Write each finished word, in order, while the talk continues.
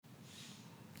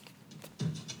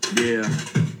Yeah.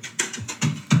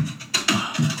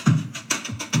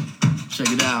 Check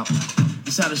it out.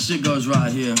 This how the shit goes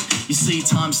right here. You see,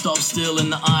 time stops still in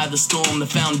the eye of the storm. The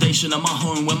foundation of my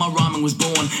home where my rhyming was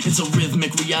born. It's a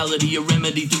rhythmic reality, a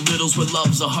remedy through riddles where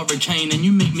love's a hurricane. And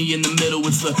you meet me in the middle.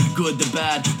 It's the good, the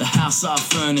bad, the house I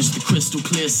furnish, the crystal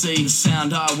clear sea, the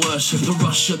sound I worship, the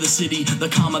rush of the city, the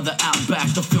calm of the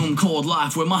outback, the film called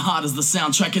life where my heart is the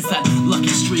soundtrack. It's that lucky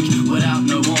streak without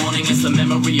no warning. It's the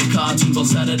memory of cartoons on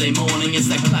Saturday morning. It's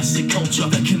that classic culture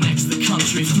that connects the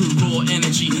country through raw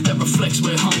energy that reflects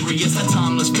we're hungry. It's that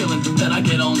timeless feeling that I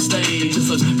get on stage. It's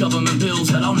those government bills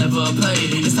that I'll never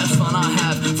pay. It's that fun I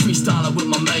have freestyling with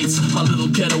my mates. My little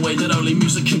getaway that only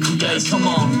music can create. Come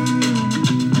on.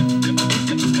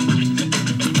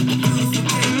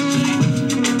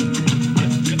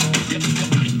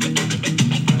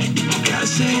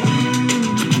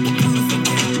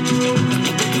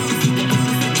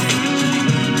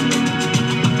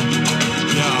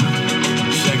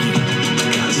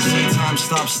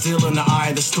 Still in the eye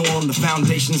of the storm, the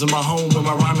foundations of my home where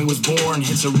my rhyming was born.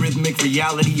 It's a rhythmic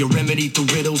reality, a remedy through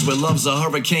riddles where love's a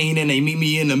hurricane and they meet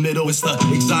me in the middle. It's the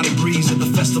exotic breeze at the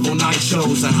festival night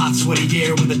shows, that hot sweaty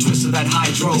air with a twist of that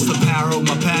hydro. It's the power of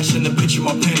my passion, the picture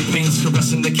my pen paints,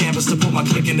 caressing the canvas to put my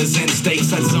click in the zen states.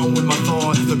 That zone with my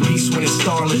thought, the peace when it's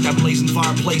starlit, that blazing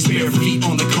fireplace, bare feet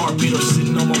on the carpet, or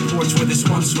sitting on my porch where this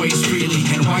one sways freely,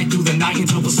 and right through the night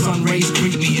until the sun rays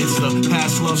greet me. It's the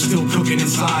past love still cooking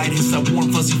inside. It's that warm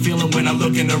fuzzy feeling when I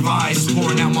look in their eyes,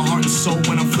 pouring out my heart and soul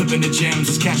when I'm flipping the gems,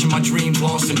 just catching my dreams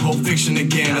lost in Pulp Fiction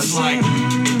again. It's like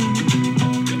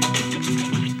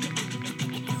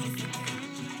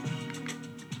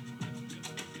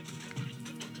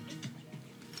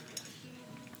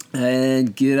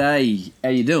and g'day, how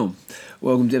you doing?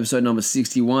 Welcome to episode number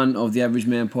 61 of the Average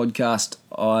Man podcast,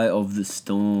 Eye of the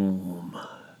Storm.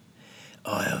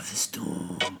 Eye of the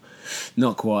Storm.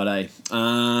 Not quite, eh?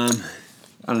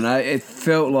 I don't know, it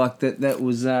felt like that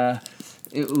was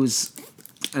it was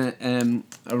a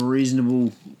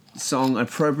reasonable song,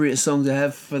 appropriate song to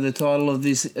have for the title of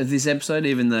this episode,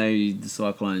 even though the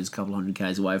cyclone is a couple hundred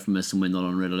k's away from us and we're not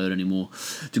on red alert anymore.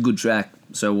 It's a good track,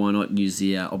 so why not use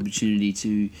the opportunity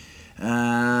to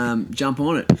jump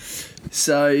on it.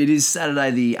 So it is Saturday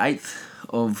the 8th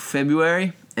of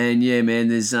February, and yeah, man,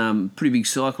 there's pretty big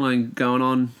cyclone going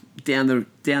on down the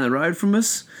road from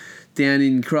us. Down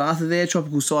in Karratha there,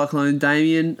 Tropical Cyclone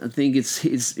Damien. I think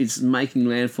it's making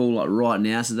landfall like right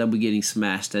now, so they'll be getting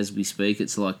smashed as we speak.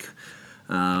 It's like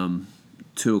 2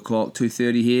 o'clock,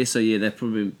 2:30 here. So yeah,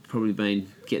 they've probably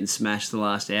been getting smashed the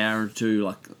last hour or two,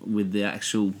 like with the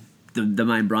actual the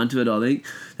main brunt of it. I think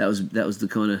that was the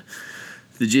kind of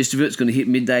the gist of it. It's going to hit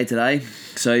midday today,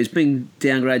 so it's been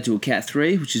downgraded to a Cat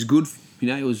 3, which is good. You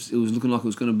know, it was looking like it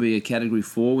was going to be a Category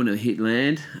 4 when it hit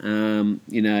land,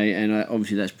 you know, and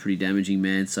obviously that's pretty damaging,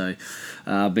 man. So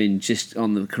I've been just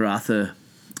on the Karratha,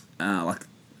 like,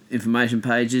 information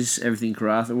pages, everything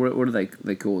Karratha. What do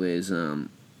they call theirs?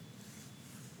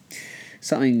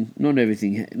 Something, not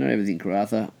everything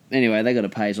Karratha. Anyway, they got a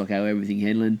page like our Everything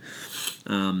Headland.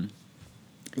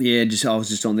 Yeah, I was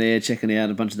just on there checking out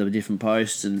a bunch of the different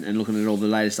posts and looking at all the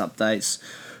latest updates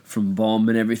from Bomb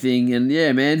and everything, and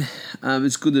yeah, man,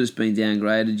 it's good that it's been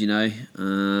downgraded. You know,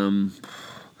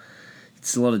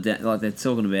 it's a lot of like they're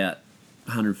talking about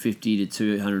 150 to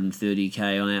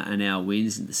 230k an hour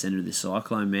winds in the centre of this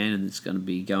cyclone, man, and it's going to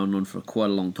be going on for quite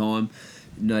a long time.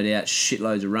 No doubt,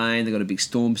 shitloads of rain. They've got a big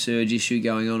storm surge issue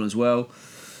going on as well.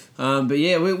 But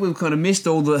yeah, we've kind of missed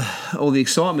all the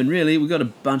excitement, really. We've got a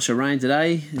bunch of rain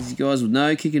today, as you guys would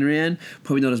know, kicking around.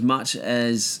 Probably not as much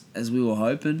as we were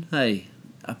hoping. Hey,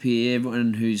 up here,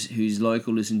 everyone who's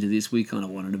local listening to this, we kind of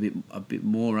wanted a bit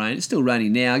more rain. It's still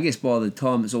raining now. I guess by the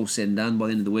time it's all said and done, by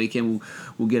the end of the weekend,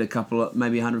 we'll get a couple of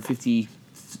maybe 150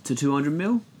 to 200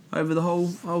 mil over the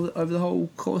whole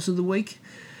course of the week,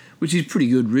 which is pretty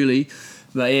good, really.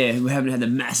 But yeah, we haven't had the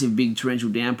massive big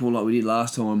torrential downpour like we did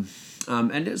last time.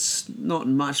 And it's not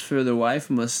much further away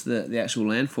from us, the actual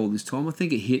landfall this time. I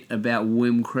think it hit about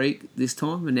Wim Creek this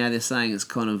time, and now they're saying it's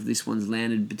kind of, this one's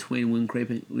landed between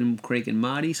Wim Creek and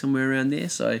Marty, somewhere around there.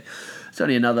 So it's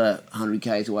only another 100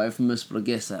 k's away from us, but I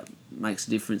guess that makes a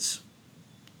difference.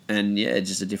 And yeah,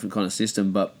 just a different kind of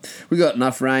system. But we got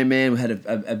enough rain, man. We had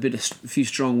a few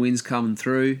strong winds coming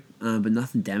through, but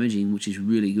nothing damaging, which is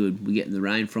really good. We're getting the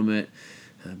rain from it,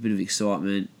 a bit of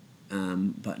excitement.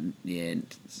 But yeah,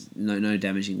 no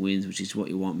damaging winds, which is what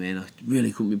you want, man. I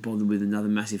really couldn't be bothered with another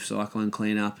massive cyclone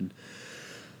clean up, and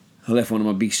I left one of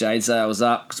my big shade sails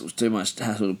up because it was too much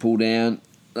hassle to pull down.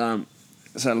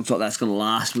 So it looks like that's going to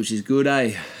last, which is good,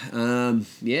 eh?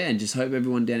 Yeah, and just hope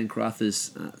everyone down in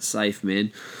Karratha's safe,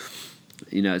 man.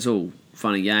 it's all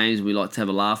fun and games. We like to have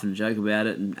a laugh and a joke about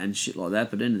it and shit like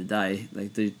that. But at the end of the day,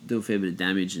 they do a fair bit of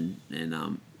damage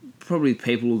and probably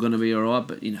people are going to be all right.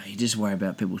 But, you just worry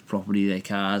about people's property, their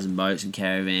cars and boats and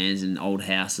caravans and old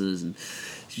houses and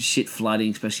shit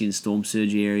flooding, especially in storm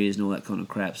surge areas and all that kind of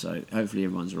crap. So hopefully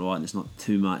everyone's all right and there's not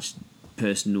too much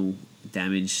personal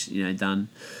damage, done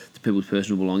to people's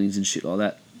personal belongings and shit like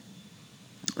that.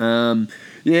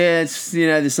 It's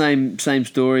the same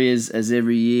story as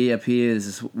every year up here. There's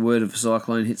this word of a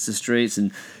cyclone hits the streets,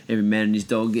 and every man and his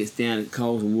dog gets down at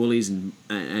Coles and Woolies and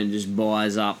just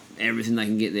buys up everything they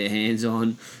can get their hands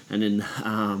on. And then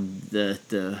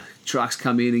the trucks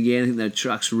come in again. I think the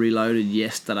trucks reloaded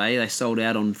yesterday. They sold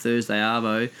out on Thursday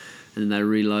arvo, and then they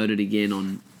reloaded again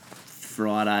on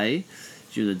Friday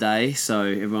during the day. So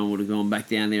everyone would have gone back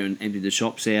down there and emptied the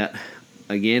shops out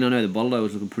again. I know the bottle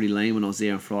was looking pretty lean when I was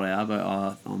there on Friday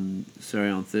arvo, on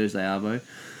Thursday arvo.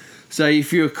 So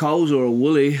if you're a Coles or a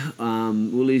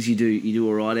Woolies, you do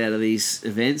all right out of these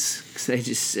events because they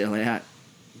just sell out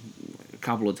a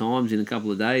couple of times in a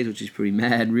couple of days, which is pretty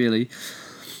mad, really.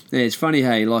 Yeah, it's funny,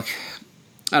 hey, I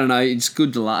don't know, it's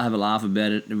good to have a laugh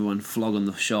about it. Everyone flogging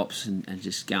the shops and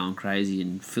just going crazy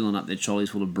and filling up their trolleys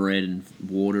full of bread and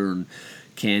water and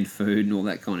canned food and all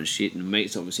that kind of shit. And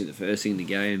meat's obviously the first thing to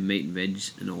go, and meat and veg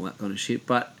and all that kind of shit.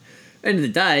 But at the end of the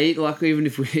day, even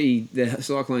if the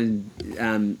cyclone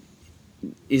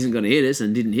isn't going to hit us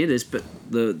and didn't hit us, but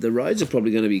the roads are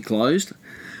probably going to be closed.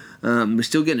 We're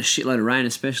still getting a shitload of rain,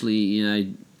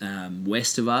 especially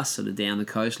west of us, sort of down the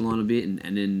coastline a bit,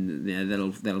 and then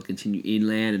that'll continue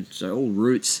inland, and so all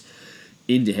routes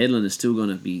into Hedland are still going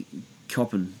to be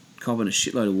copping a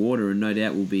shitload of water, and no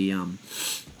doubt will be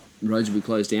roads will be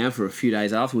closed down for a few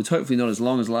days afterwards. Hopefully not as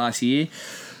long as last year.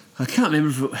 I can't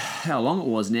remember how long it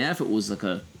was now. If it was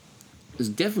it was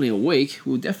definitely a week.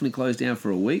 We were definitely closed down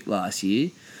for a week last year.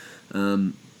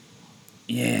 And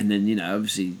then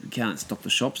obviously we can't stock the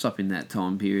shops up in that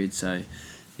time period. So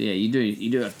yeah, you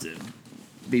do have to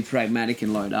be pragmatic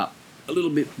and load up a little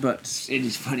bit. But it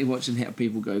is funny watching how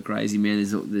people go crazy, man.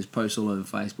 There's posts all over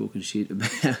Facebook and shit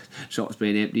about shops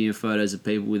being empty and photos of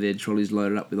people with their trolleys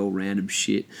loaded up with all random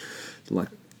shit, like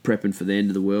prepping for the end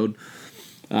of the world.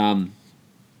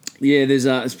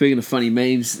 There's speaking of funny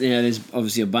memes, there's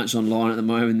obviously a bunch online at the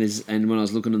moment. And when I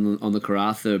was looking on the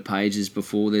Karratha pages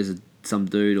before, there's some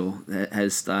dude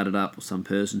has started up, or some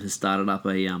person has started up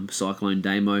a Cyclone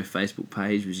Damo Facebook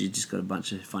page, which has just got a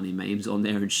bunch of funny memes on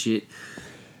there and shit.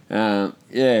 So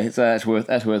that's worth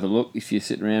a look if you're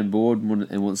sitting around bored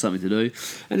and want something to do.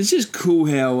 And it's just cool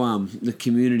how the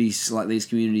communities, like these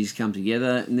communities, come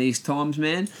together in these times,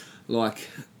 man. Like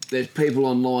there's people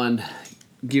online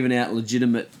giving out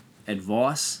legitimate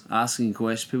advice, asking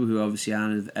questions, people who obviously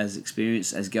aren't as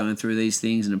experienced as going through these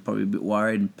things and are probably a bit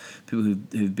worried, and people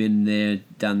who've been there,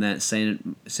 done that,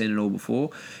 seen it all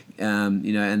before,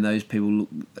 and those people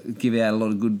give out a lot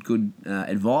of good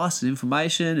advice and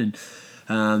information.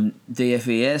 And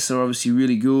DFES are obviously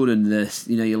really good, and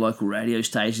your local radio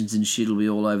stations and shit will be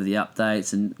all over the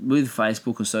updates. And with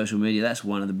Facebook and social media, that's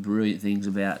one of the brilliant things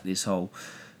about this whole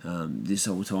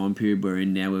time period we're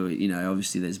in now, where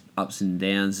obviously there's ups and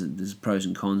downs, and there's pros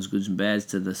and cons, goods and bads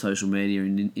to the social media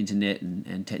and internet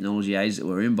and technology age that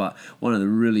we're in. But one of the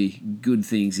really good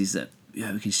things is that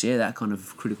we can share that kind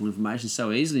of critical information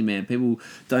so easily, man. People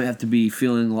don't have to be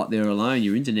feeling like they're alone.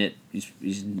 Your internet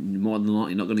is more than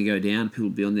likely not going to go down. People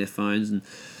will be on their phones and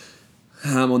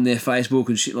on their Facebook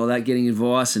and shit like that, getting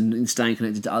advice and staying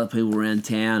connected to other people around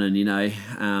town, and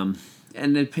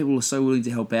and then people are so willing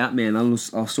to help out, man. I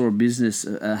saw a business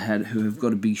who have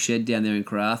got a big shed down there in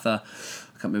Karratha.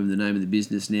 I can't remember the name of the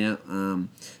business now.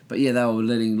 But yeah, they were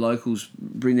letting locals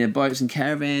bring their boats and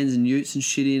caravans and utes and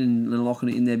shit in, and locking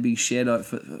it in their big shed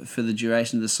for the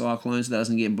duration of the cyclone, so that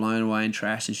doesn't get blown away and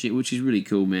trashed and shit, which is really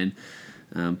cool, man.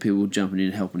 People jumping in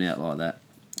and helping out like that.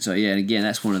 So yeah, and again,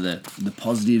 that's one of the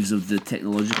positives of the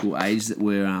technological age that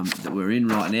we're in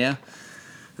right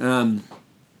now.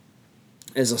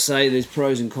 As I say, there's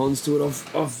pros and cons to it.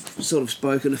 I've sort of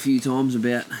spoken a few times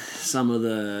about some of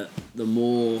the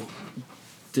more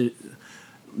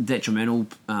detrimental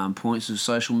points of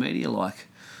social media, like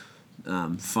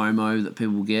FOMO that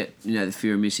people get, the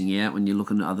fear of missing out when you're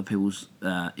looking at other people's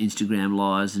Instagram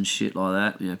lives and shit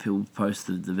like that. People post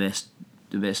the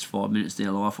best 5 minutes of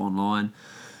their life online,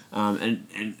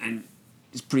 and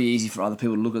it's pretty easy for other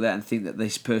people to look at that and think that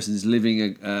this person's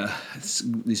living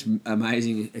this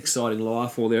amazing, exciting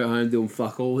life, or they're at home doing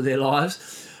fuck all with their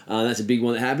lives. That's a big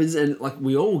one that happens, and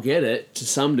we all get it to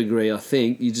some degree. I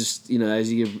think you just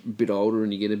as you get a bit older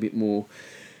and you get a bit more,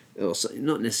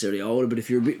 not necessarily older, but if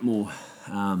you're a bit more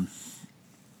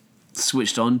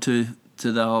switched on to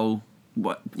to the whole,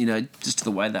 just to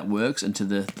the way that works and to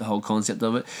the whole concept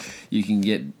of it, you can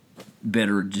get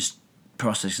better at just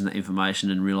processing that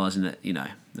information and realising that,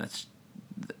 that's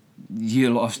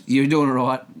you're doing it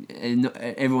right, and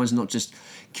everyone's not just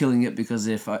killing it because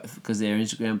their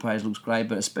Instagram page looks great,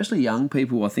 but especially young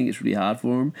people, I think it's really hard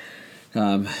for them.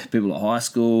 People at high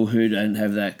school who don't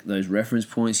have those reference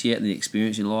points yet and the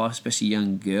experience in life, especially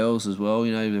young girls as well.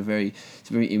 It's a very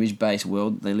image-based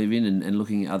world they live in, and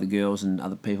looking at other girls and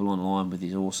other people online with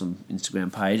these awesome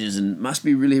Instagram pages, and it must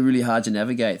be really, really hard to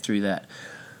navigate through that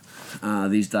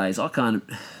these days. I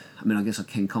guess I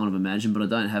can kind of imagine, but I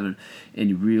don't have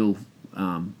any real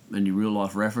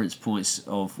life reference points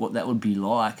of what that would be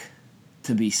like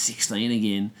to be 16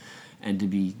 again and to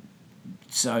be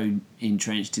so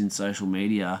entrenched in social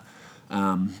media.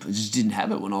 I just didn't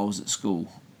have it when I was at school.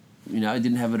 I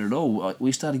didn't have it at all.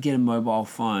 We started getting mobile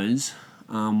phones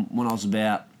when I was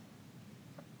about,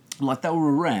 they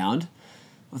were around.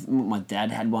 I think my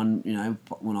dad had one,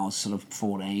 when I was sort of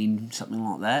 14, something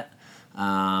like that.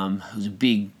 It was a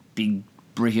big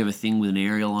brick of a thing with an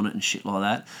aerial on it and shit like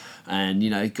that.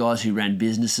 And, guys who ran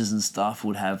businesses and stuff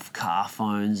would have car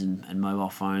phones and mobile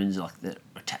phones that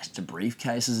attached to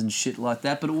briefcases and shit like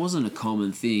that, but it wasn't a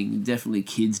common thing. Definitely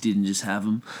kids didn't just have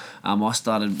them. We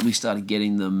started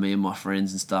getting them, me and my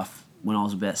friends and stuff, when I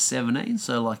was about 17,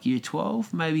 so year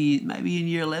 12, maybe in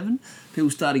year 11, people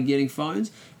started getting phones,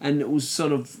 and it was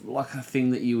sort of like a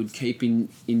thing that you would keep in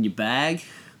your bag.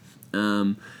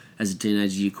 As a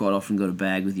teenager, you quite often got a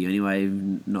bag with you anyway,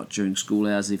 not during school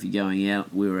hours. If you're going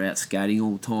out, we were out skating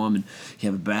all the time, and you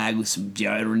have a bag with some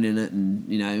deodorant in it, and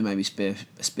maybe a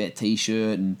spare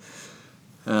t-shirt and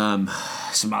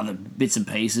some other bits and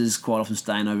pieces. Quite often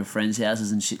staying over friends'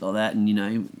 houses and shit like that, and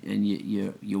and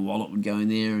your wallet would go in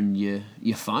there, and your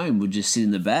phone would just sit in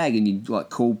the bag, and you'd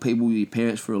call people, your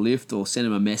parents, for a lift, or send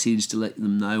them a message to let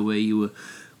them know where you were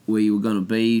going to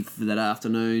be for that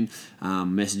afternoon.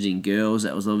 Messaging girls,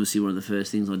 that was obviously one of the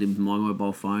first things I did with my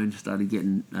mobile phone. Started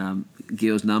getting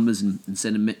girls' numbers and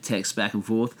sending texts back and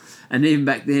forth. And even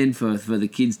back then, for the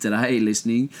kids today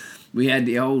listening, we had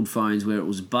the old phones where it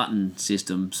was a button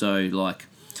system. So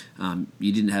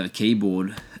you didn't have a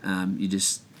keyboard. You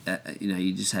just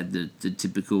had the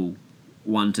typical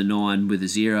 1 to 9 with a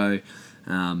 0.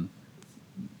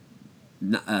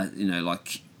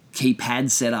 Keypad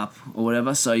setup or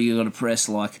whatever, so you got to press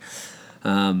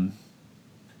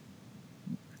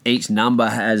each number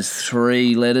has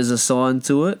 3 letters assigned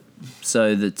to it,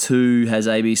 so the 2 has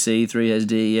ABC, 3 has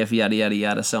DEF, yada yada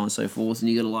yada, so on and so forth,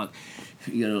 and you got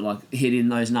to hit in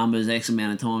those numbers X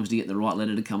amount of times to get the right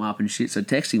letter to come up and shit. So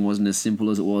texting wasn't as simple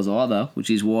as it was either, which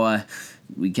is why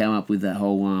we came up with that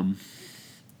whole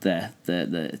the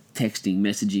texting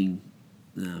messaging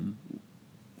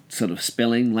sort of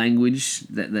spelling language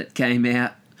that came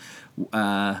out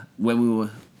when we were,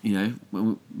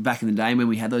 back in the day when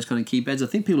we had those kind of keypads. I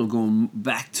think people have gone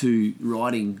back to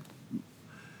writing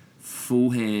full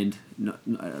hand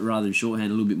rather than shorthand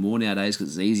a little bit more nowadays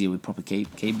because it's easier with proper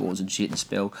keyboards and shit and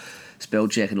spell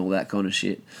check and all that kind of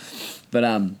shit. But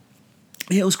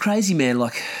it was crazy,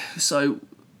 man. So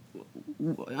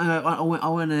I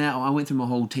went through my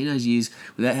whole teenage years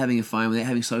without having a phone, without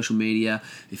having social media.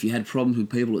 If you had problems with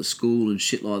people at school and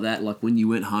shit like that, when you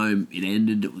went home, it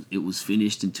ended. It was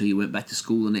finished until you went back to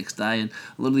school the next day. And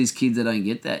a lot of these kids, they don't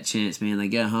get that chance, man. They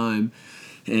go home,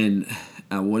 and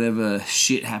whatever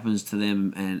shit happens to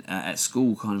them and at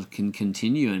school kind of can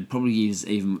continue, and probably is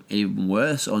even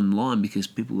worse online because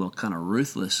people are kind of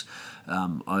ruthless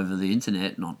over the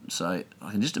internet. So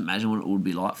I can just imagine what it would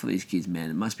be like for these kids, man.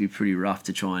 It must be pretty rough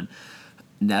to try and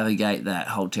navigate that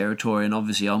whole territory, and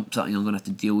obviously something I'm going to have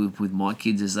to deal with my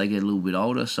kids as they get a little bit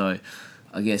older. So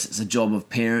I guess it's a job of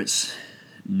parents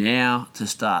now to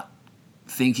start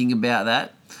thinking about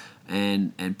that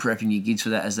and prepping your kids for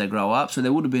that as they grow up. So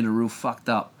there would have been a real fucked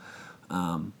up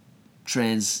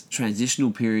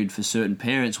transitional period for certain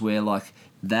parents where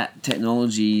that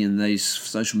technology and these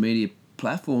social media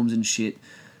platforms and shit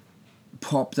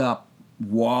popped up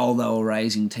while they were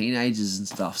raising teenagers and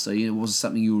stuff. So it wasn't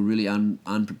something you were really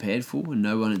unprepared for, and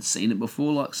no one had seen it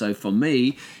before. So for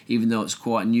me, even though it's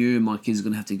quite new and my kids are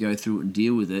going to have to go through it and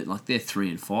deal with it, they're 3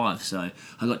 and 5, so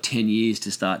I got 10 years to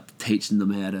start teaching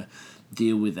them how to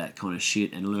deal with that kind of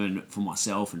shit and learn it for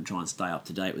myself and try and stay up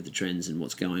to date with the trends and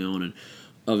what's going on, and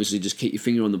obviously just keep your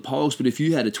finger on the pulse. But if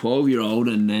you had a 12-year-old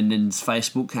and then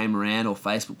Facebook came around or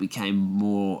Facebook became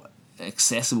more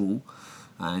accessible,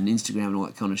 and Instagram and all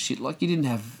that kind of shit. Like,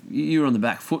 you were on the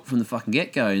back foot from the fucking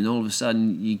get-go, and all of a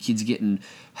sudden your kids are getting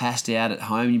hassed out at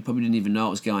home. You probably didn't even know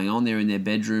what was going on there in their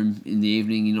bedroom in the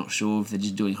evening. You're not sure if they're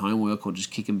just doing homework or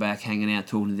just kicking back, hanging out,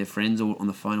 talking to their friends or on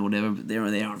the phone or whatever, but they're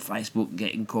there on Facebook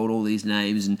getting called all these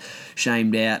names and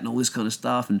shamed out and all this kind of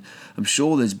stuff. And I'm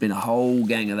sure there's been a whole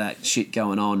gang of that shit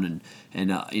going on,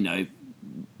 and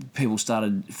people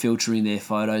started filtering their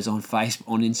photos on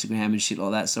Instagram and shit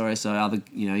like that. So other,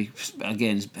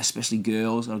 again, especially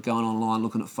girls are going online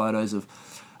looking at photos of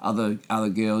other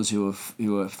girls who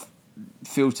are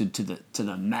filtered to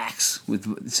the max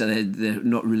so they're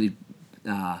not really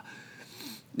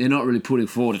putting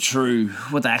forward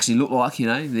what they actually look like.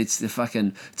 It's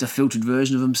a filtered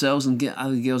version of themselves, and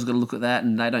other girls got to look at that,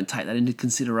 and they don't take that into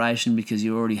consideration because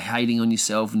you're already hating on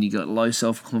yourself and you got low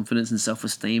self-confidence and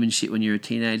self-esteem and shit when you're a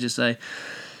teenager. So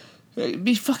it'd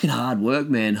be fucking hard work,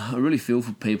 man. I really feel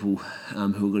for people who are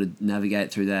going to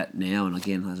navigate through that now. And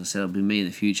again, as I said, it'll be me in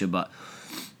the future, but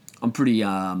I'm pretty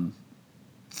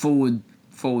forward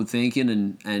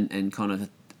thinking and kind of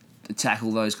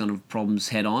tackle those kind of problems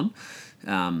head on.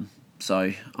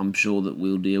 So I'm sure that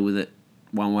we'll deal with it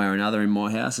one way or another in my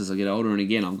house as I get older. And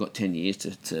again, I've got 10 years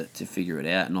to figure it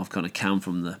out, and I've kind of come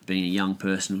from being a young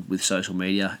person with social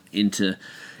media into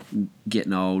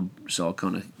getting old, so I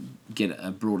kind of get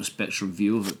a broader spectrum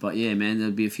view of it. But yeah, man,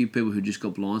 there'll be a few people who just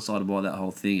got blindsided by that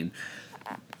whole thing and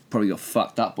probably got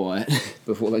fucked up by it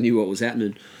before they knew what was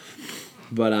happening.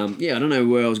 But I don't know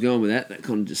where I was going with that. That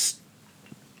kind of just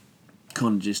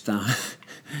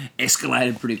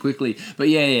escalated pretty quickly. But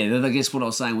yeah, I guess what I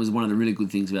was saying was one of the really good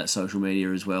things about social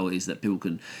media as well is that people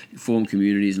can form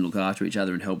communities and look after each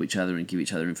other and help each other and give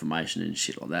each other information and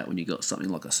shit like that when you got something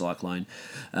like a cyclone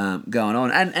going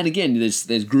on. And again,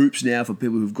 there's groups now for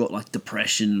people who've got like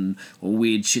depression or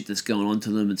weird shit that's going on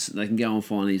to them. They can go and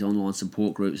find these online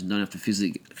support groups and don't have to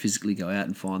physically go out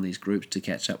and find these groups to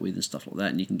catch up with and stuff like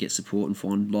that. And you can get support and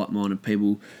find like-minded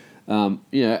people.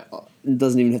 It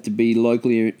doesn't even have to be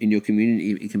locally in your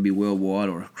community. It can be worldwide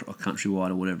or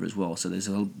countrywide or whatever as well. So there's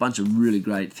a bunch of really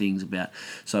great things about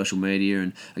social media,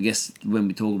 and I guess when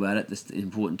we talk about it, it's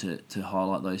important to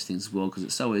highlight those things as well, because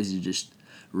it's so easy to just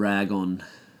rag on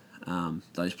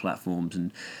those platforms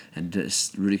and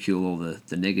just ridicule all the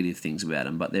negative things about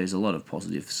them. But there's a lot of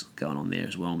positives going on there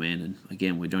as well, man. And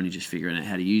again, we're only just figuring out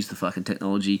how to use the fucking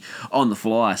technology on the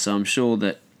fly. So I'm sure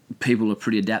that people are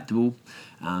pretty adaptable.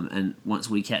 And once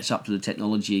we catch up to the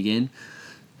technology again,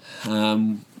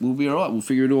 we'll be all right. We'll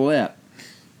figure it all out.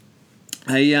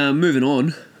 Hey, moving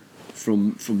on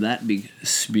from that big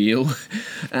spiel,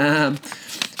 I've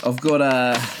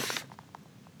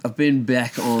been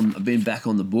back on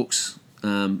the books.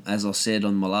 As I said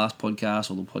on my last podcast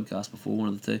or the podcast before, one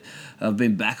of the two, I've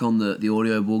been back on the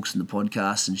audio books and the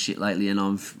podcasts and shit lately, and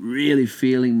I'm really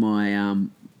feeling my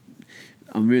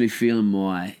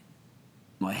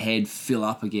head fill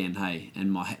up again, hey,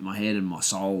 and my head and my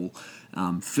soul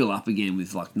fill up again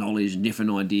with like knowledge and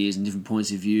different ideas and different points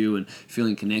of view, and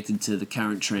feeling connected to the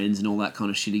current trends and all that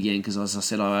kind of shit again. Because as I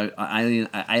said, I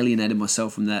alienated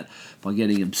myself from that by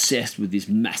getting obsessed with this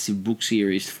massive book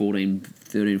series, 13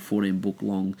 or 14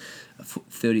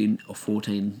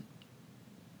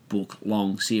 book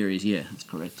long series. Yeah, that's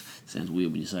correct. Sounds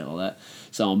weird when you say it like that.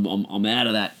 So I'm out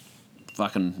of that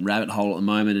fucking rabbit hole at the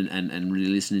moment and really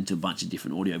listening to a bunch of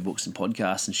different audiobooks and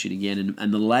podcasts and shit again.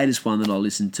 And the latest one that I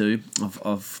listened to,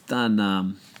 I've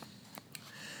done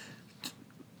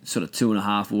sort of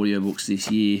 2.5 audiobooks this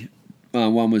year.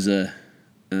 One was a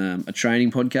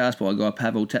training podcast by a guy,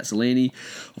 Pavel Tsatsouline.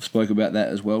 I've spoke about that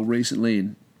as well recently,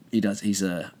 and he's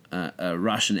a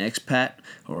Russian expat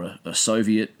or a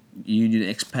Soviet Union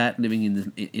expat living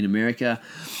in America,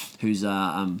 who's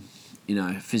a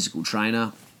physical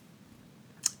trainer.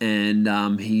 And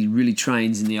he really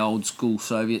trains in the old school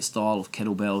Soviet style of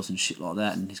kettlebells and shit like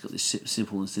that. And he's got this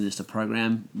simple and sinister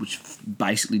program, which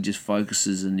basically just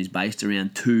focuses and is based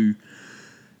around two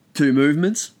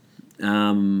movements: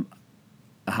 a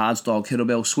hard style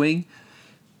kettlebell swing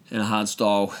and a hard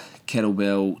style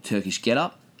kettlebell Turkish get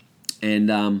up.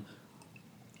 And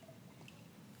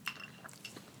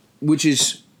which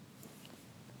is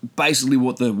basically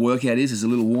what the workout is a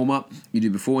little warm up you do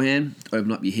beforehand,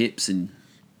 open up your hips and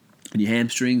your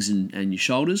hamstrings and your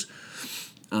shoulders,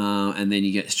 and then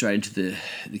you get straight into the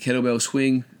kettlebell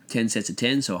swing, 10 sets of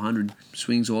 10, so 100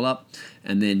 swings all up,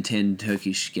 and then 10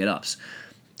 Turkish get-ups.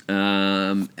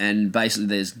 And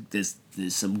basically there's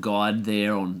some guide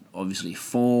there on obviously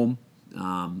form,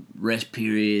 rest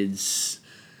periods,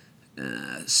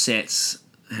 sets,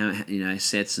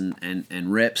 sets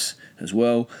and reps as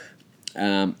well,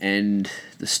 and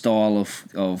the style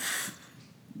of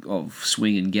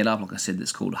swing and get up. Like I said,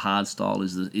 that's called hard style,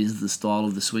 is the style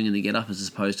of the swing and the get up, as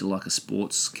opposed to like a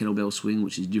sports kettlebell swing,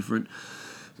 which is different.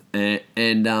 And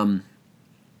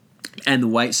the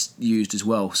weights used as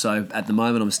well. So at the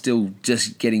moment, I'm still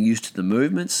just getting used to the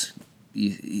movements.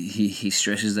 He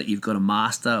stresses that you've got to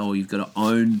master, or you've got to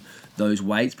own those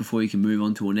weights before you can move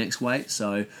on to a next weight.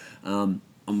 So I'm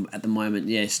at the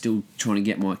moment, still trying to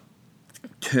get my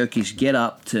Turkish get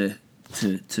up to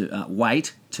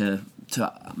weight to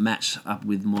match up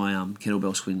with my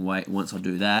kettlebell swing weight. Once I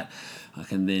do that, I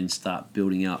can then start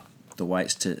building up the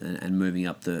weights and moving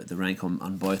up the rank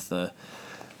on both the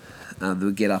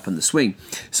get up and the swing.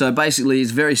 So basically,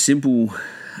 it's very simple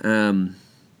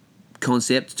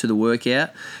concept to the workout,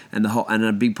 and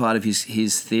a big part of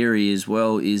his theory as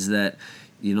well is that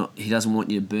he doesn't want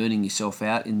you burning yourself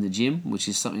out in the gym, which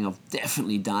is something I've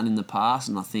definitely done in the past,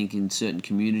 and I think in certain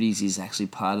communities is actually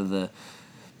part of the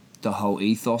whole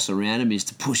ethos around him, is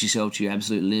to push yourself to your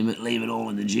absolute limit, leave it all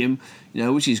in the gym,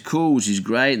 which is cool, which is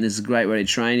great, and there's a great way to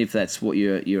train if that's what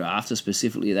you're after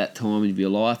specifically at that time of your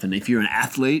life, and if you're an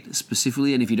athlete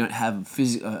specifically, and if you don't have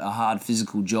a hard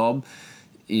physical job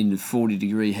in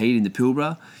 40-degree heat in the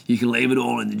Pilbara, you can leave it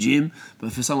all in the gym.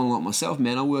 But for someone like myself,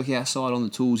 man, I work outside on the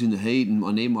tools in the heat, and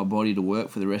I need my body to work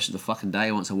for the rest of the fucking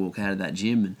day once I walk out of that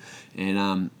gym.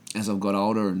 And as I've got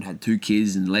older and had 2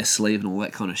 kids and less sleep and all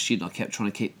that kind of shit, and I kept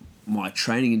trying to keep my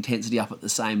training intensity up at the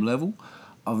same level,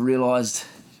 I've realised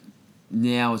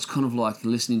now it's kind of like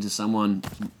listening to someone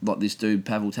like this dude,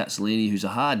 Pavel Tsatsouline, who's a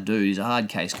hard dude. He's a hard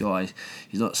case guy.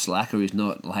 He's not slacker. He's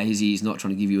not lazy. He's not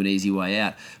trying to give you an easy way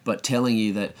out. But telling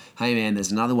you that, hey man,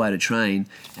 there's another way to train,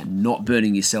 and not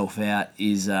burning yourself out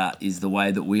is the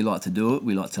way that we like to do it.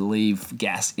 We like to leave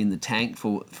gas in the tank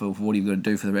for what you've got to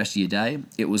do for the rest of your day.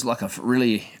 It was like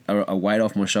a weight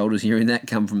off my shoulders hearing that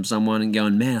come from someone and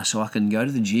going, man, so I can go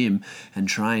to the gym and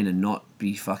train and not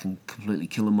be fucking completely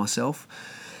killing myself.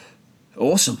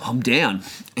 Awesome, I'm down.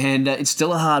 And it's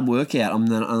still a hard workout.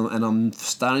 I'm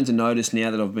starting to notice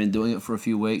now that I've been doing it for a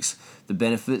few weeks, the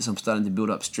benefits. I'm starting to build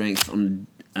up strength on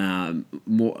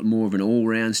more of an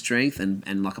all-round strength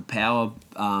and like a power,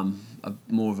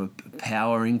 more of a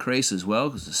power increase as well,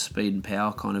 because the speed and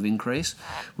power kind of increase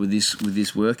with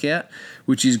this workout,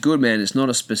 which is good, man. It's not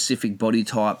a specific body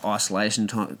type isolation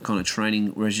type kind of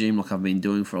training regime like I've been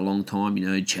doing for a long time.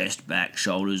 Chest, back,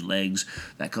 shoulders, legs,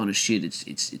 that kind of shit.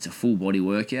 It's a full body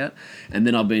workout, and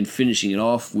then I've been finishing it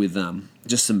off with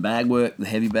just some bag work, the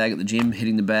heavy bag at the gym,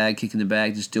 hitting the bag, kicking the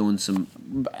bag, just doing some.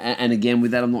 And again,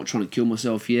 with that, I'm not trying to kill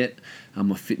myself yet.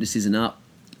 My fitness isn't up.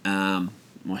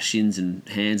 My shins and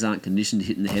hands aren't conditioned to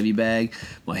hitting the heavy bag.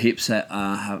 My hips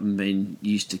haven't been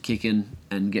used to kicking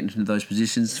and getting into those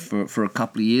positions for a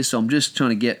couple of years. So I'm just trying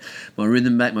to get my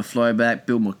rhythm back, my flow back,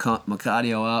 build my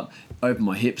cardio up, open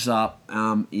my hips up.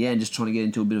 And just trying to get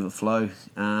into a bit of a flow.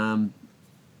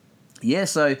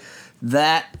 So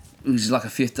that was like a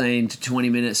 15 to 20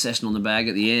 minute session on the bag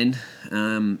at the end.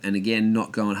 And again,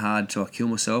 not going hard till I kill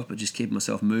myself, but just keeping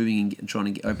myself moving and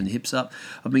trying to open the hips up.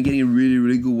 I've been getting a really,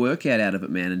 really good workout out of it,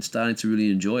 man, and starting to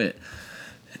really enjoy it.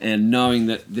 And knowing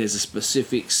that there's a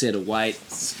specific set of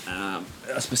weights, a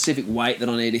specific weight that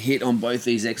I need to hit on both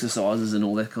these exercises and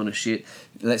all that kind of shit,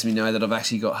 it lets me know that I've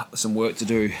actually got some work to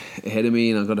do ahead of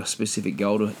me, and I've got a specific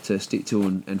goal to stick to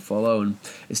and follow. And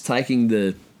it's taking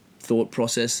the thought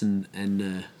process and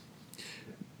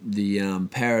the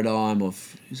paradigm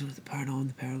of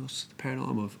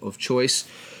of choice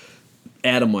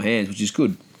out of my hands, which is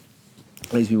good.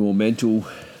 It leaves me more mental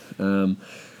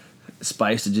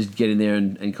space to just get in there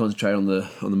and concentrate on the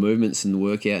movements and the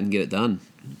workout and get it done.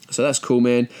 So that's cool,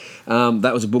 man.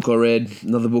 That was a book I read.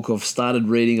 Another book I've started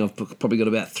reading, I've probably got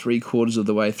about 3/4 of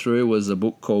the way through, was a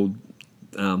book called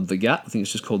The Gut. I think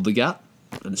it's just called The Gut,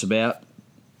 and it's about,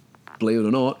 believe it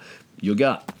or not, your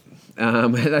gut.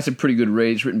 That's a pretty good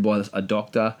read. It's written by a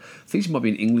doctor. I think she might be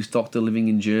an English doctor living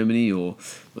in Germany, or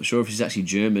I'm not sure if she's actually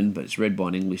German, but it's read by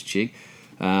an English chick.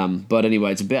 But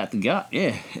anyway, it's about the gut,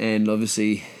 and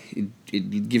obviously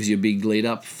it gives you a big lead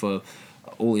up for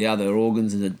all the other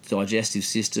organs in the digestive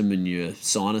system, and your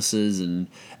sinuses and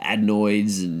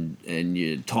adenoids and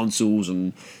your tonsils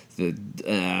and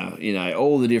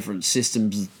all the different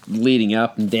systems leading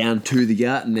up and down to the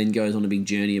gut, and then goes on a big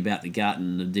journey about the gut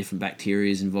and the different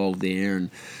bacteria involved there, and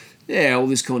all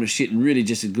this kind of shit, and really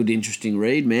just a good, interesting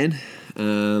read, man.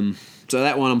 So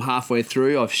that one I'm halfway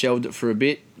through. I've shelved it for a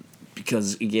bit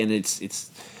because, again, it's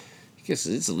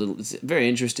very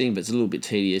interesting, but it's a little bit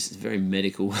tedious. It's very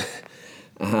medical.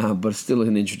 But it's still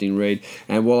an interesting read.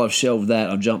 And while I've shelved that,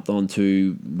 I've jumped on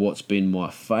to what's been my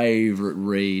favourite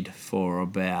read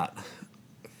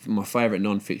my favourite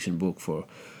non-fiction book for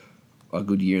a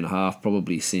good year and a half,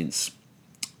 probably since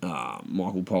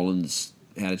Michael Pollan's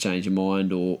How to Change Your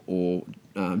Mind or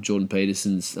Jordan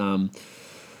Peterson's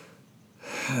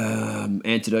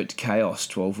Antidote to Chaos,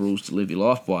 12 Rules to Live Your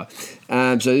Life By.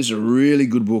 So this is a really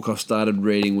good book I've started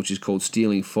reading, which is called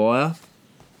Stealing Fire.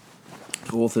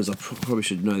 Authors, I probably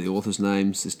should know the authors'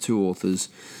 names. There's two authors.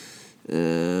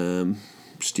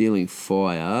 Stealing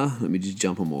Fire. Let me just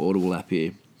jump on my Audible app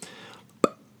here.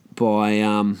 By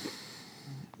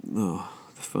the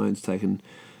phone's taken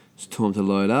its time to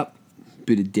load up.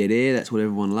 Bit of dead air. That's what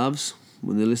everyone loves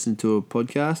when they're listening to a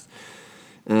podcast.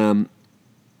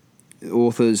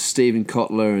 Authors Stephen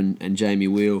Kotler and Jamie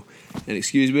Wheel. And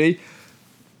excuse me.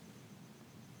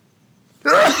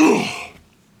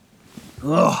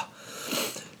 Oh,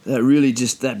 that really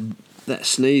just that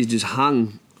sneeze just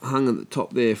hung at the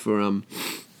top there for a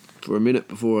minute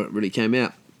before it really came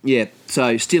out. Yeah,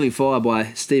 so Stealing Fire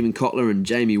by Stephen Kotler and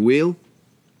Jamie Wheel,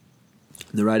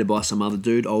 narrated by some other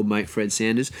dude, old mate Fred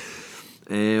Sanders.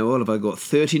 And what have I got?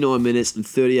 39 minutes and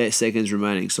 38 seconds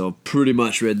remaining, so I've pretty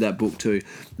much read that book too.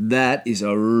 That is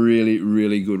a really,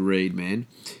 really good read, man.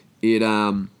 It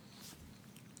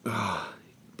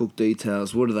book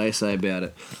details. What do they say about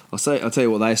it? I'll tell you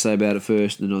what they say about it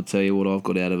first, and then I'll tell you what I've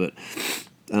got out of it.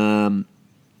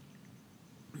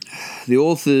 The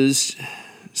authors,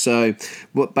 so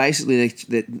what basically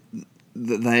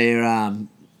they're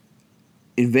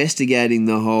investigating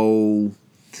the whole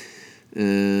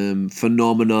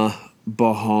phenomena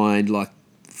behind like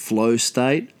flow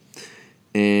state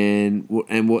and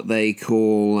what they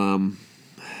call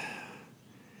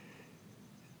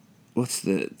what's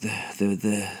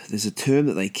there's a term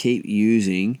that they keep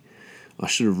using. I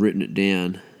should have written it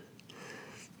down.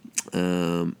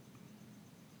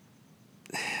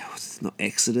 It's not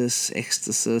ecstasy.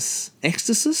 It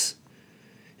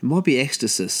might be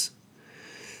ecstasy.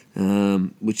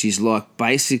 Which is like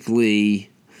basically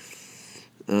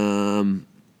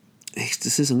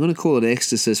ecstasy. I'm going to call it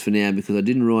ecstasy for now because I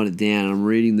didn't write it down. I'm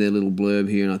reading their little blurb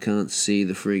here and I can't see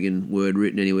the friggin' word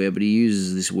written anywhere, but he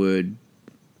uses this word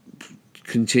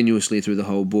continuously through the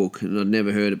whole book, and I'd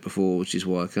never heard it before, which is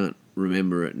why I can't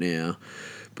remember it now.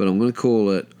 But I'm going to call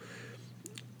it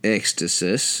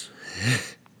ecstasy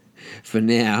for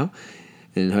now,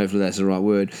 and hopefully that's the right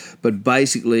word. But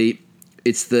basically,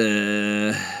 it's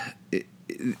this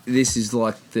is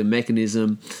like the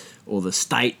mechanism or the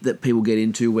state that people get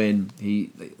into when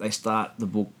they start the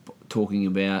book talking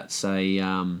about, say,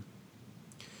 the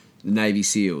Navy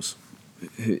SEALs.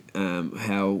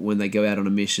 How when they go out on a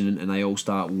mission and they all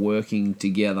start working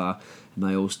together and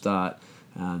they all start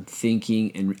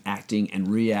thinking and acting and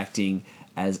reacting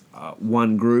as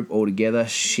one group all together,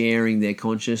 sharing their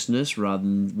consciousness rather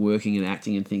than working and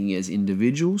acting and thinking as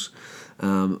individuals.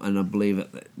 And I believe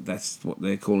that's what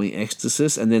they're calling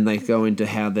ecstasy. And then they go into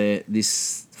how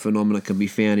this phenomena can be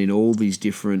found in all these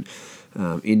different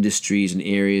industries and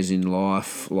areas in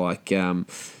life. Like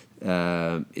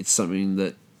it's something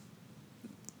that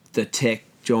the tech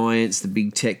giants, the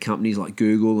big tech companies like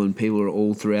Google and people are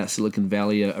all throughout Silicon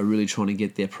Valley are really trying to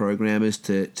get their programmers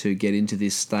to get into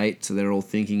this state, so they're all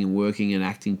thinking and working and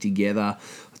acting together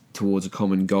towards a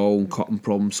common goal,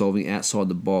 problem solving outside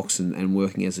the box and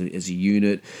working as a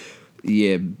unit.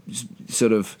 Yeah,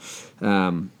 sort of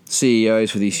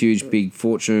CEOs for these huge big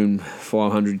Fortune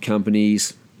 500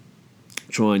 companies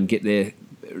try and get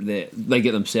they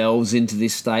get themselves into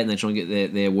this state, and they try and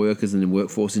get their workers and their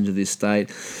workforce into this state.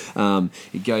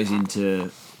 It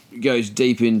goes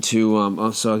deep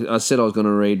into. So I said I was going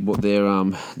to read what their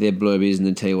blurb is, and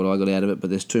then tell you what I got out of it. But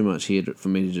there's too much here for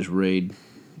me to just read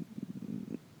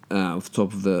off the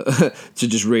top of the to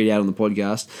just read out on the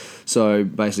podcast. So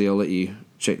basically, I'll let you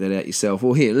check that out yourself.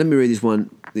 Well, here, let me read this one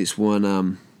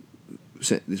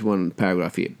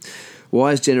paragraph here. Why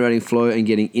has generating flow and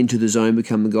getting into the zone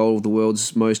become the goal of the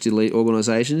world's most elite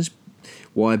organisations?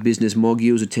 Why are business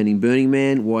moguls attending Burning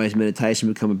Man? Why has meditation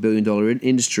become $1 billion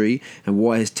industry? And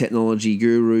why are technology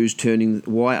gurus turning to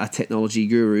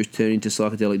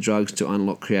psychedelic drugs to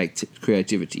unlock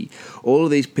creativity? All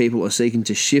of these people are seeking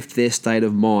to shift their state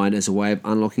of mind as a way of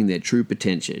unlocking their true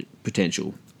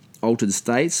potential. Altered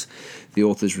states, the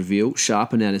authors reveal,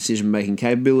 sharpen our decision-making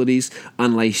capabilities,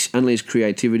 unleash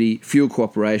creativity, fuel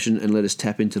cooperation, and let us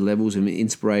tap into levels of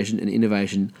inspiration and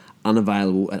innovation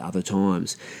unavailable at other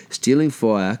times. Stealing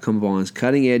Fire combines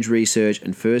cutting-edge research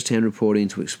and first-hand reporting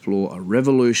to explore a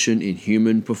revolution in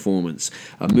human performance,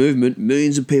 a movement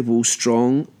millions of people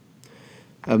strong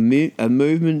to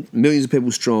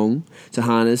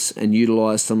harness and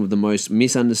utilise some of the most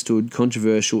misunderstood,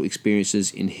 controversial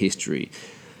experiences in history.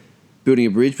 Building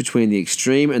a Bridge Between the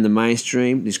Extreme and the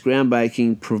Mainstream, this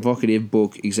groundbreaking, provocative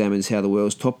book examines how the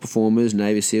world's top performers,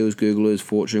 Navy SEALs, Googlers,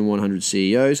 Fortune 100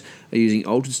 CEOs, are using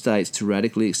altered states to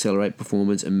radically accelerate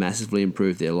performance and massively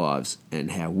improve their lives, and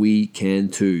how we can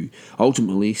too.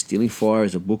 Ultimately, Stealing Fire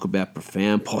is a book about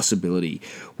profound possibility.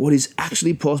 What is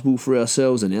actually possible for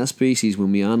ourselves and our species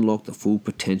when we unlock the full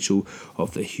potential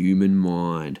of the human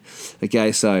mind.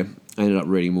 Okay, so I ended up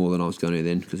reading more than I was going to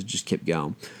then because it just kept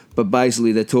going. But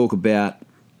basically, they talk about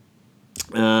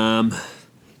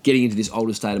getting into this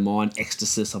older state of mind,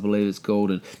 ecstasy, I believe it's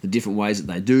called, and the different ways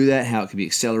that they do that, how it can be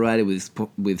accelerated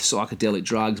with psychedelic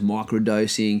drugs,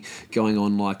 microdosing, going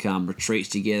on like retreats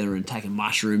together and taking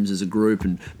mushrooms as a group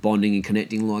and bonding and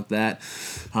connecting like that.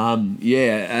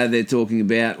 They're talking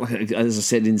about, like, as I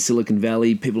said, in Silicon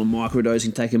Valley, people are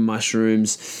microdosing, taking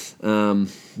mushrooms, doing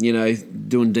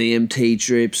DMT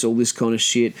trips, all this kind of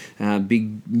shit. I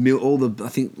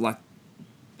think like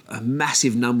a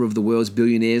massive number of the world's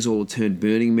billionaires all turn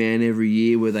Burning Man every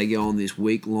year, where they go on this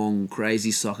week-long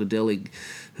crazy psychedelic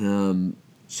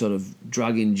sort of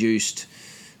drug-induced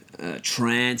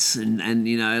trance, and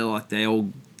like they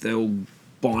all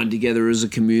bind together as a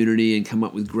community and come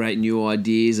up with great new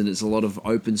ideas, and it's a lot of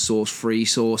open source, free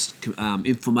source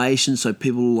information. So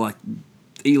people like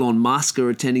Elon Musk are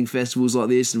attending festivals like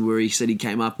this, and where he said he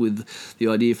came up with the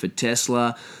idea for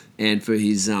Tesla and for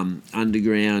his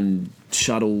underground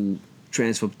shuttle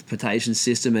transportation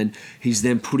system, and he's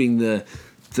then putting the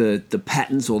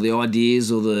patents or the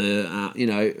ideas or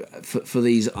for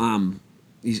these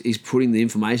he's putting the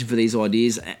information for these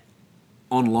ideas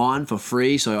online for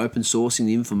free, so open sourcing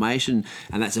the information,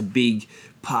 and that's a big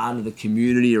part of the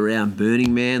community around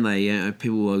Burning Man. They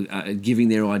people are giving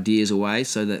their ideas away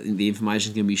so that the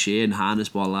information can be shared and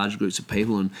harnessed by large groups of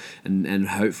people, and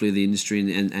hopefully the industry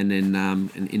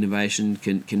and innovation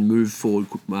can move forward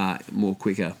more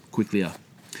quickly.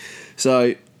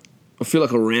 So I feel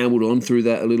like I rambled on through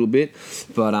that a little bit,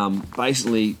 but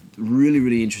basically, really,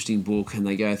 really interesting book, and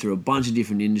they go through a bunch of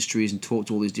different industries and talk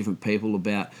to all these different people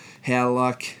about how,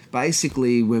 like,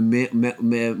 basically we're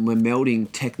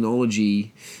melding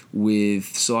technology with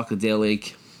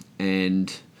psychedelic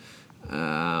and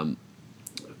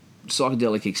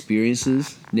psychedelic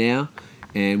experiences now,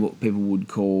 and what people would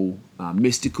call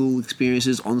mystical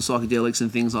experiences on psychedelics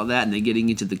and things like that, and they're getting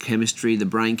into the chemistry, the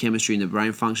brain chemistry and the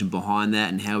brain function behind that,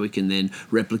 and how we can then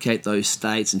replicate those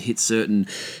states and hit certain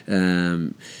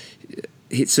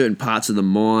parts of the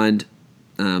mind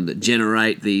that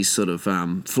generate these sort of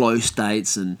flow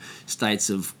states and states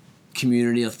of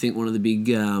community. I think one of the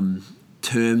big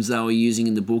terms they were using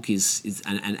in the book is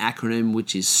an acronym,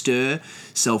 which is STIR: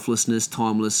 selflessness,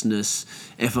 timelessness,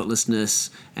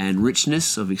 effortlessness, and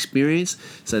richness of experience.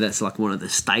 So that's like one of the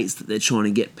states that they're trying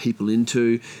to get people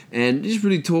into, and it just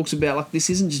really talks about, like, this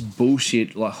isn't just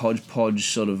bullshit like hodgepodge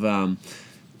sort of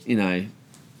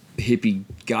hippie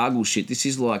gargle shit. This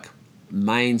is like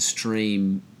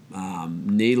mainstream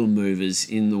needle movers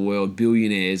in the world,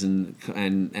 billionaires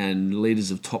and leaders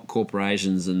of top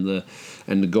corporations, and the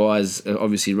guys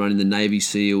obviously running the Navy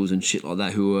SEALs and shit like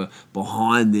that, who are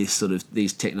behind this sort of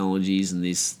these technologies and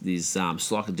these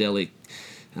psychedelic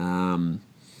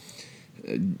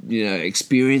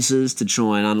experiences to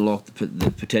try and unlock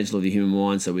the potential of the human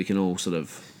mind, so we can all sort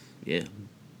of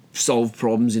solve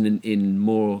problems in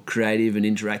more creative and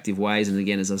interactive ways. And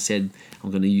again, as I said, I'm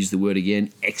going to use the word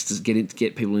again,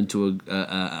 get people into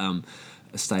a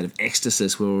state of ecstasy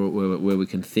where we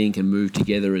can think and move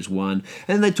together as one.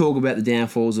 And they talk about the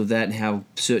downfalls of that and how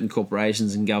certain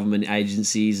corporations and government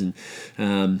agencies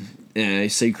and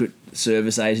secret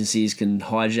service agencies can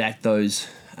hijack those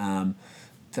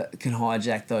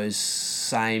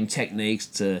same techniques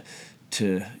to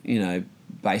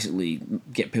basically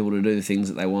get people to do the things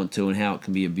that they want to, and how it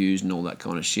can be abused and all that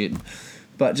kind of shit.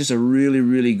 But just a really,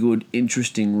 really good,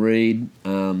 interesting read.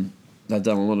 They've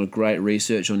done a lot of great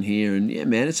research on here, and yeah,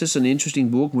 man, it's just an interesting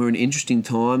book. We're in interesting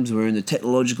times. We're in the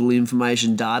technological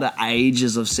information data age,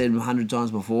 as I've said 100 times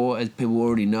before, as people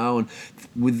already know. And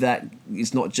with that,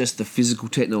 it's not just the physical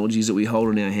technologies that we hold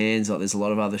in our hands. Like, there's a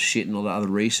lot of other shit and a lot of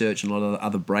other research and a lot of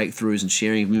other breakthroughs and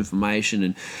sharing of information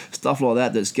and stuff like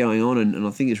that that's going on. And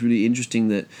I think it's really interesting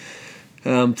that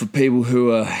for people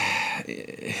who are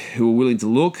willing to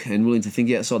look and willing to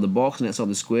think outside the box and outside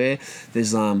the square,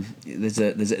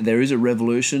 there is a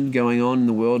revolution going on in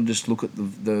the world. Just look at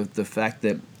the fact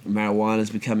that marijuana is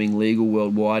becoming legal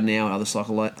worldwide now, and other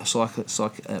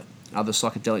other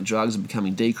psychedelic drugs are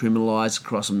becoming decriminalised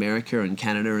across America and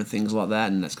Canada and things like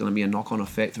that, and that's going to be a knock-on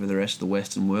effect for the rest of the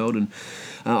Western world. And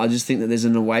I just think that there's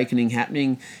an awakening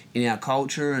happening in our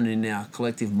culture and in our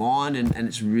collective mind, and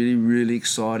it's really, really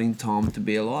exciting time to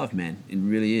be alive, man. It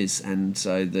really is. And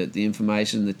so the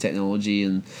information, the technology,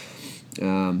 and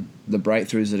the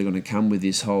breakthroughs that are going to come with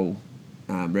this whole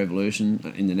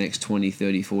revolution in the next 20,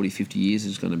 30, 40, 50 years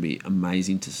is going to be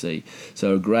amazing to see.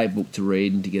 So a great book to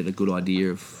read and to get a good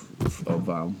idea of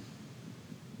the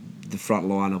front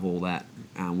line of all that,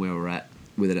 where we're at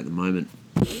with it at the moment.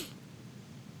 I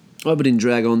hope I didn't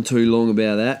drag on too long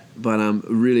about that, but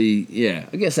really, yeah,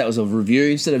 I guess that was a review.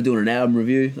 Instead of doing an album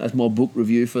review, that's my book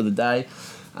review for the day,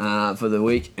 for the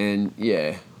week. And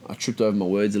yeah, I tripped over my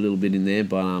words a little bit in there,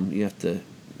 but you have to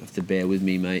bear with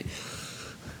me, mate.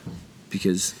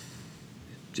 Because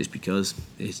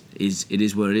it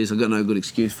is what it is. I've got no good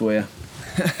excuse for you.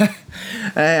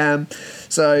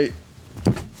 So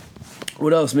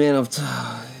what else, man? I've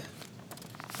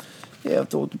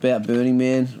talked about Burning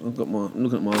Man. I'm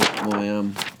looking at my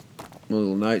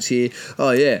little notes here.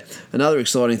 Oh yeah, another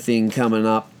exciting thing coming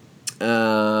up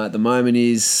at the moment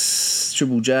is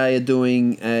Triple J are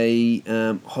doing a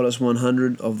hottest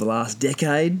 100 of the last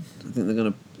decade. I think they're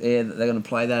going to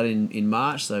play that in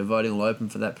March, so voting will open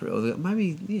for that. Voting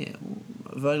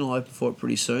will open for it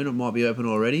pretty soon. It might be open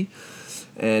already.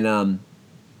 And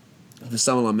for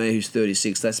someone like me who's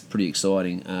 36, that's pretty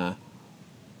exciting.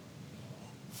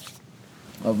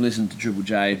 I've listened to Triple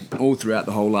J all throughout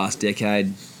the whole last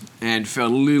decade and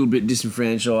felt a little bit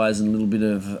disenfranchised and a little bit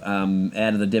of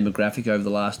out of the demographic over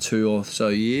the last 2 or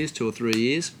 3 years.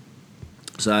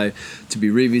 So to be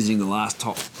revisiting the last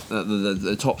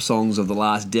the top songs of the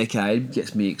last decade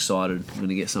gets me excited. I'm going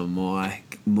to get some of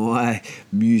my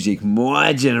music,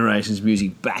 my generation's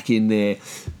music back in there,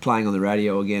 playing on the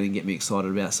radio again, and get me excited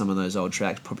about some of those old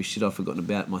tracks. Probably shit I've forgotten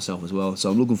about myself as well.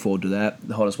 So I'm looking forward to that.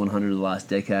 The hottest 100 of the last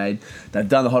decade. They've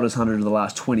done the hottest 100 of the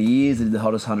last 20 years. They did the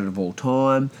hottest 100 of all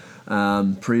time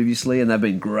previously, and they've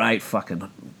been great playlists,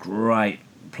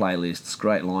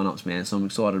 great lineups, man. So I'm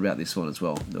excited about this one as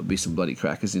well. There'll be some bloody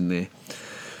crackers in there.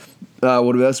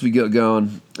 What else we got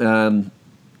going?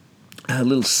 A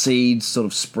little seed sort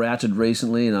of sprouted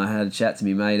recently, and I had a chat to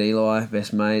my mate Eli,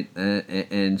 best mate,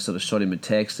 and sort of shot him a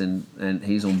text, and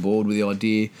he's on board with the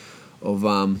idea of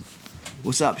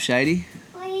what's up, Shady?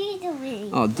 What are you doing?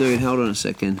 Oh, dude, hold on a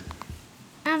second.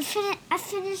 I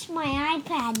finished my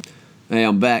iPad. Hey,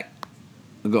 I'm back.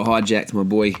 I got hijacked, my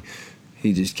boy.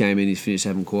 He just came in, he's finished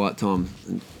having quiet time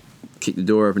and kicked the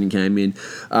door open and came in.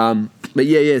 But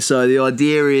yeah, so the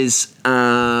idea is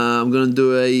I'm going to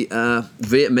do a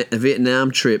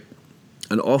Vietnam trip,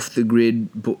 an off-the-grid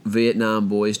Vietnam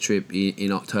boys trip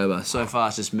in October. So far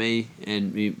it's just me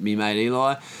and me mate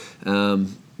Eli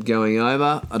going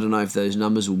over. I don't know if those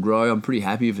numbers will grow. I'm pretty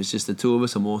happy if it's just the two of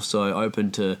us. I'm also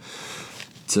open to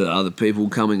other people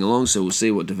coming along, so we'll see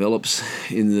what develops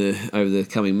over the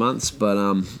coming months. But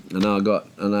I know I got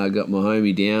my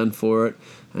homie down for it,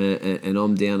 and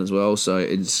I'm down as well. So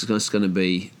it's just going to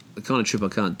be the kind of trip I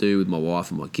can't do with my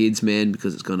wife and my kids, man,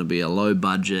 because it's going to be a low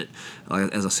budget,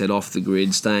 as I said, off the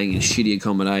grid, staying in shitty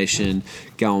accommodation,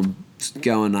 going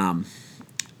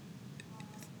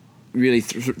really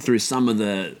through some of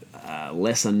the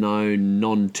lesser known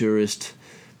non-tourist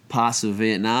parts of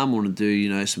Vietnam. I want to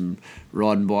do, some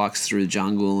riding bikes through the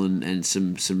jungle and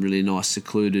some really nice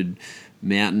secluded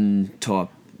mountain type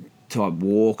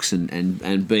walks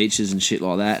and beaches and shit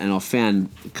like that. And I found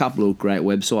a couple of great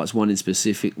websites. One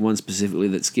specifically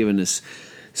that's given us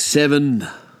seven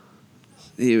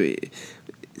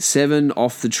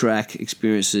off the track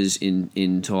experiences in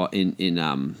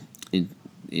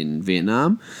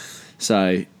Vietnam.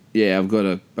 So yeah, I've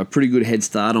got a pretty good head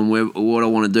start on what I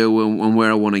want to do and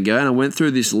where I want to go. And I went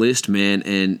through this list, man,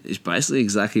 and it's basically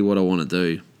exactly what I want to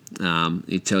do.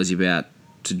 It tells you about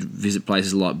to visit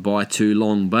places like Bai Tu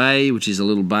Long Bay, which is a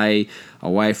little bay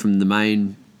away from the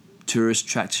main tourist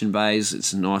attraction bays.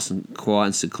 It's nice and quiet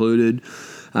and secluded.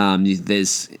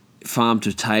 There's farm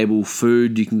to table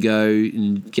food. You can go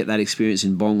and get that experience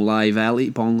in Bong Lay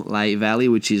Valley,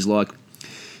 which is like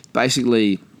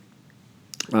basically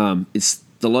it's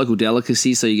the local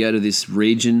delicacy. So you go to this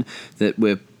region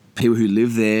where people who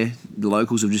live there, the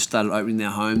locals have just started opening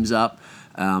their homes up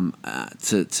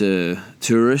to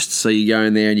tourists. So you go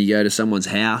in there and you go to someone's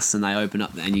house and they open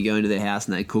up and you go into their house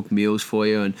and they cook meals for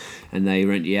you and they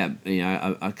rent you out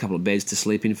a couple of beds to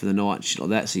sleep in for the night and shit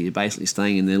like that. So you're basically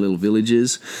staying in their little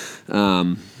villages.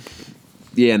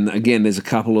 And again, there's a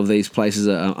couple of these places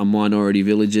are minority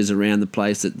villages around the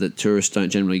place that tourists don't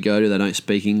generally go to. They don't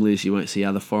speak English. You won't see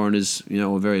other foreigners,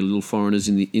 or very little foreigners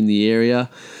in the area.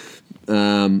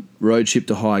 road trip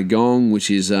to Hai Gong, which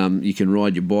is you can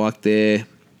ride your bike there.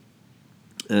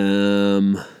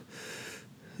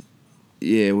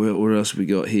 What else have we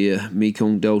got here?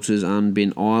 Mekong Delta's An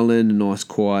Binh Island, a nice,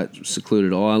 quiet,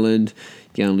 secluded island.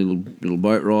 Going little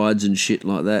boat rides and shit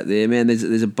like that there. Man,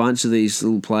 there's a bunch of these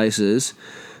little places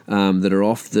that are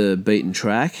off the beaten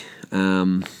track.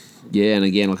 And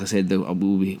again, like I said,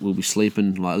 we'll be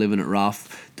sleeping, like living it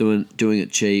rough, doing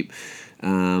it cheap.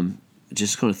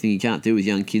 Just the kind of thing you can't do with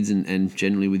young kids and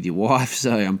generally with your wife.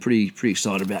 So I'm pretty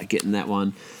excited about getting that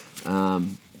one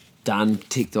done,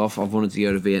 ticked off. I've wanted to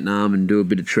go to Vietnam and do a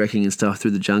bit of trekking and stuff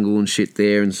through the jungle and shit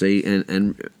there and see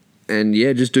and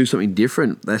just do something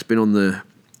different. That's been on the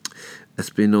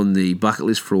bucket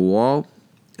list for a while.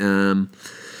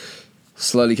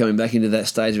 Slowly coming back into that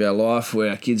stage of our life where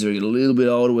our kids are getting a little bit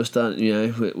older. We're starting,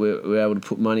 we're able to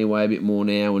put money away a bit more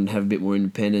now and have a bit more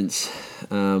independence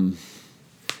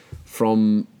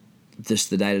from just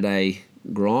the day-to-day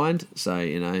grind. So,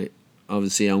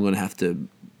 obviously I'm going to have to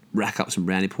rack up some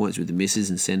brownie points with the missus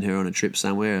and send her on a trip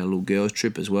somewhere, a little girls'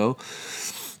 trip as well.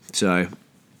 So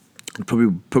it'd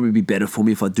probably be better for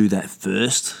me if I do that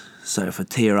first. So if I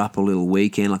tee her up a little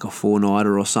weekend, like a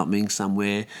four-nighter or something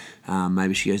somewhere,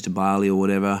 maybe she goes to Bali or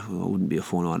whatever. Well, it wouldn't be a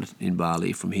four-nighter in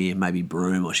Bali from here. Maybe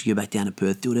Broome, or she go back down to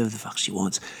Perth, do whatever the fuck she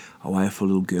wants. Away for a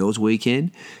little girls'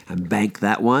 weekend and bank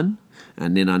that one.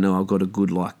 And then I know I've got a good,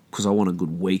 because I want a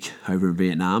good week over in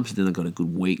Vietnam. So then I've got a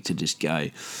good week to just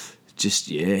go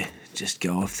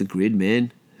off the grid,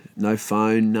 man. No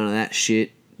phone, none of that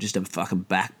shit. Just a fucking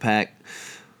backpack.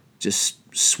 Just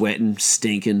sweating,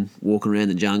 stinking, walking around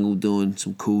the jungle, doing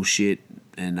some cool shit,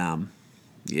 and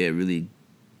really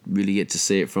get to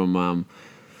see it from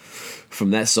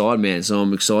that side, man. So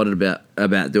I'm excited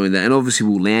about doing that, and obviously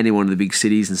we'll land in one of the big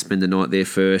cities and spend the night there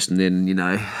first, and then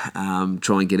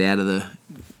try and get out of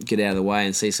the way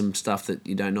and see some stuff that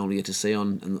you don't normally get to see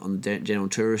on the general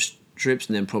tourist trips,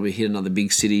 and then probably hit another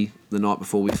big city the night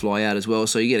before we fly out as well.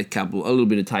 So you get a little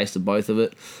bit of taste of both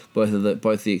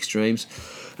the extremes.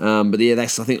 But yeah,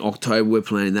 that's, I think, October we're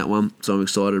planning that one, so I'm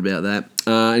excited about that.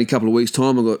 In a couple of weeks'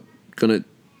 time,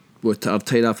 I've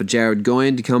teed up for Jared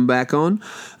Goyen to come back on.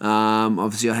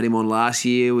 Obviously, I had him on last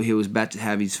year. He was about to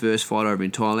have his first fight over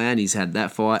in Thailand. He's had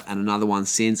that fight and another one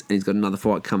since, and he's got another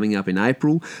fight coming up in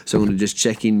April. So I'm going to just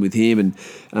check in with him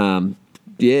and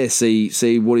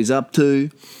see what he's up to.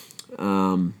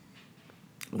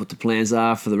 What the plans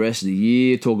are for the rest of the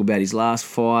year, talk about his last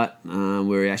fight,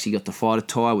 where he actually got the fighter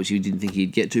tie, which he didn't think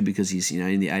he'd get to because he's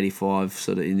in the 85,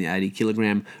 sort of in the 80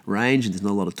 kilogram range, and there's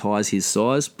not a lot of ties his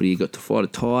size, but he got to fight a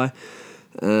tie.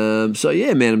 So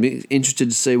yeah, man, I'm interested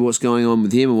to see what's going on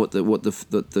with him and what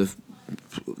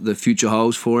the future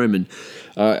holds for him, and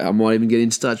I might even get him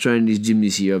to start training his gym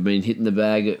this year. I've been hitting the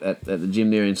bag at the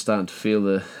gym there and starting to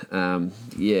feel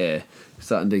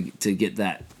starting to get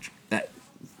that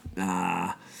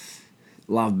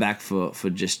love back for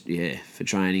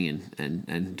training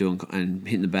and doing and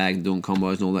hitting the bag and doing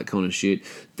combos and all that kind of shit.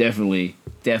 Definitely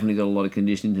got a lot of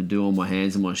conditioning to do on my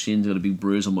hands and my shins. Got a big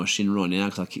bruise on my shin right now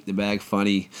because I kicked the bag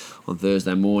funny on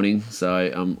Thursday morning,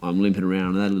 so I'm limping around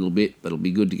on that a little bit, but it'll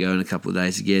be good to go in a couple of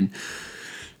days again.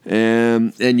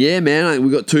 And yeah, man,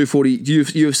 we've got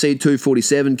UFC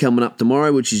 247 coming up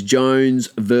tomorrow, which is Jones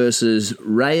versus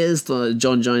Reyes.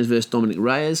 John Jones versus Dominic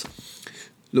Reyes.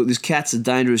 Look, this cat's a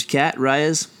dangerous cat,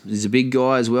 Reyes. He's a big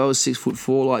guy as well,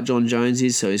 6'4", like John Jones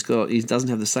is. So he doesn't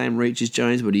have the same reach as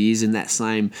Jones, but he is in that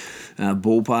same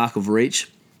ballpark of reach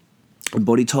and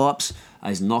body types.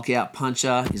 He's a knockout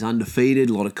puncher. He's undefeated.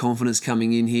 A lot of confidence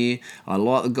coming in here. I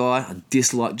like the guy. I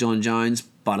dislike John Jones,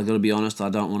 but I've got to be honest, I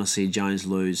don't want to see Jones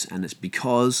lose, and it's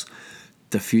because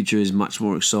the future is much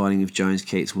more exciting if Jones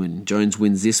keeps winning. Jones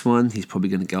wins this one, he's probably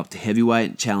going to go up to heavyweight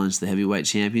and challenge the heavyweight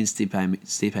champion, Stipe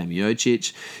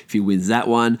Miocic. If he wins that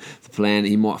one, the plan,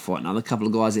 he might fight another couple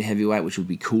of guys at heavyweight, which would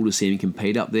be cool to see him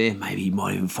compete up there. Maybe he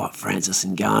might even fight Francis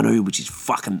Ngannou, which is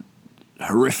fucking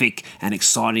horrific and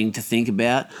exciting to think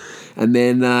about. And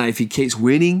then if he keeps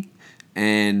winning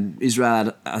and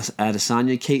Israel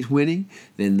Adesanya keeps winning,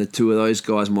 then the two of those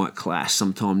guys might clash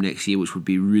sometime next year, which would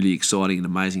be really exciting and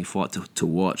amazing fight to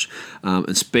watch.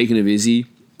 And speaking of Izzy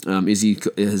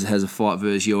has a fight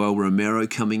versus Yoel Romero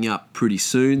coming up pretty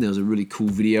soon. There was a really cool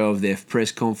video of their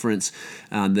press conference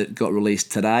that got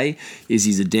released today.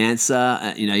 Izzy's a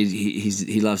dancer.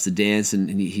 He loves to dance, and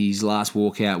his last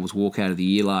walkout was walkout of the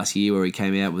year last year, where he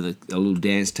came out with a little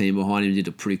dance team behind him, did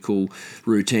a pretty cool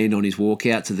routine on his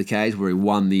walkout to the cage, where he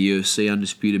won the UFC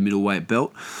undisputed middleweight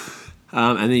belt.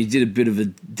 And then he did a bit of a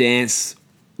dance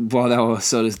while they were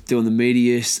sort of doing the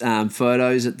media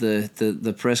photos at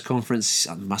the press conference.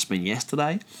 It must have been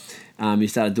yesterday. He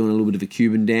started doing a little bit of a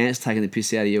Cuban dance, taking the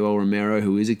piss out of Yoel Romero,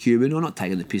 who is a Cuban, or not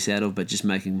taking the piss out of, but just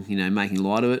making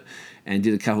light of it, and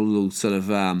did a couple of little sort of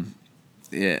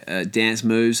dance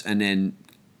moves, and then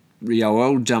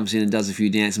Yoel jumps in and does a few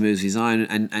dance moves of his own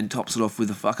and tops it off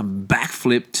with a fucking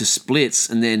backflip to splits,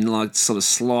 and then like sort of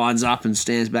slides up and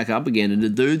stands back up again. And the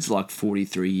dude's like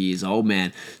 43 years old,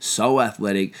 man. So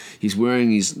athletic. He's wearing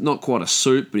his, not quite a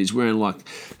suit, but he's wearing like,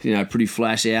 pretty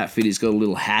flashy outfit. He's got a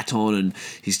little hat on and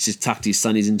he's just tucked his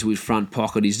sunnies into his front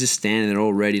pocket. He's just standing there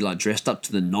already like dressed up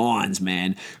to the nines,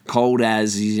 man. Cold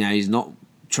as, he's not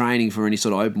training for any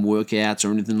sort of open workouts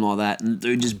or anything like that, and the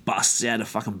dude just busts out a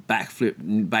fucking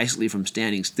backflip basically from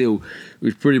standing still. It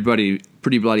was pretty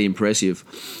bloody impressive.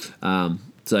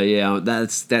 So yeah,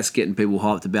 that's getting people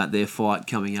hyped about their fight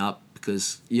coming up,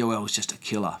 because Yoel was just a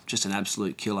killer, just an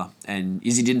absolute killer. And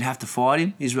Izzy didn't have to fight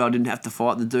him. Israel didn't have to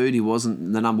fight the dude. He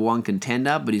wasn't the number one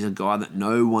contender, but he's a guy that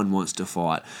no one wants to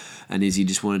fight. And Izzy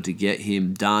just wanted to get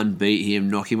him done, beat him,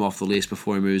 knock him off the list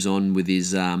before he moves on with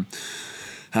his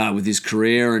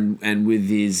career and with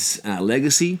his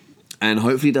legacy, and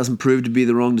hopefully it doesn't prove to be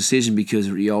the wrong decision, because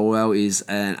Yoel is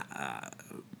a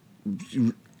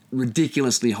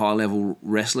ridiculously high-level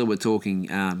wrestler. We're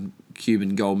talking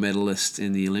Cuban gold medalist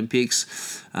in the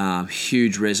Olympics.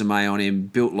 Huge resume on him,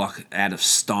 built like out of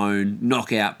stone,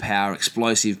 knockout power,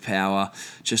 explosive power,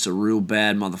 just a real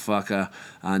bad motherfucker.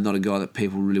 Not a guy that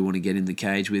people really want to get in the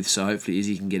cage with. So hopefully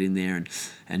Izzy can get in there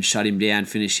and shut him down,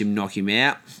 finish him, knock him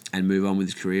out, and move on with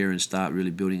his career and start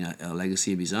really building a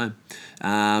legacy of his own.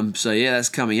 So yeah, that's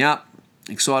coming up.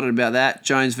 Excited about that.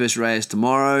 Jones versus Reyes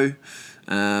tomorrow.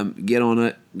 Get on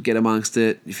it, get amongst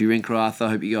it. If you're in Karratha, I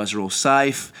hope you guys are all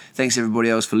safe. Thanks everybody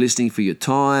else for listening, for your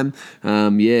time.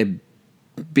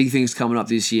 Big things coming up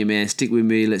this year, man. Stick with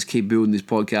me. Let's keep building this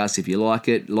podcast. If you like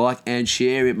it, like and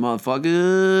share it,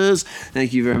 motherfuckers.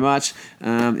 Thank you very much.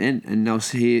 And I'll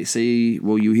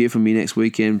you'll hear from me next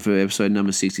weekend for episode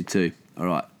number 62. All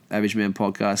right. Average Man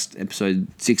Podcast, episode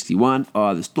 61.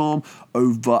 Eye of the Storm.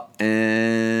 Over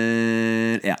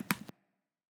and out.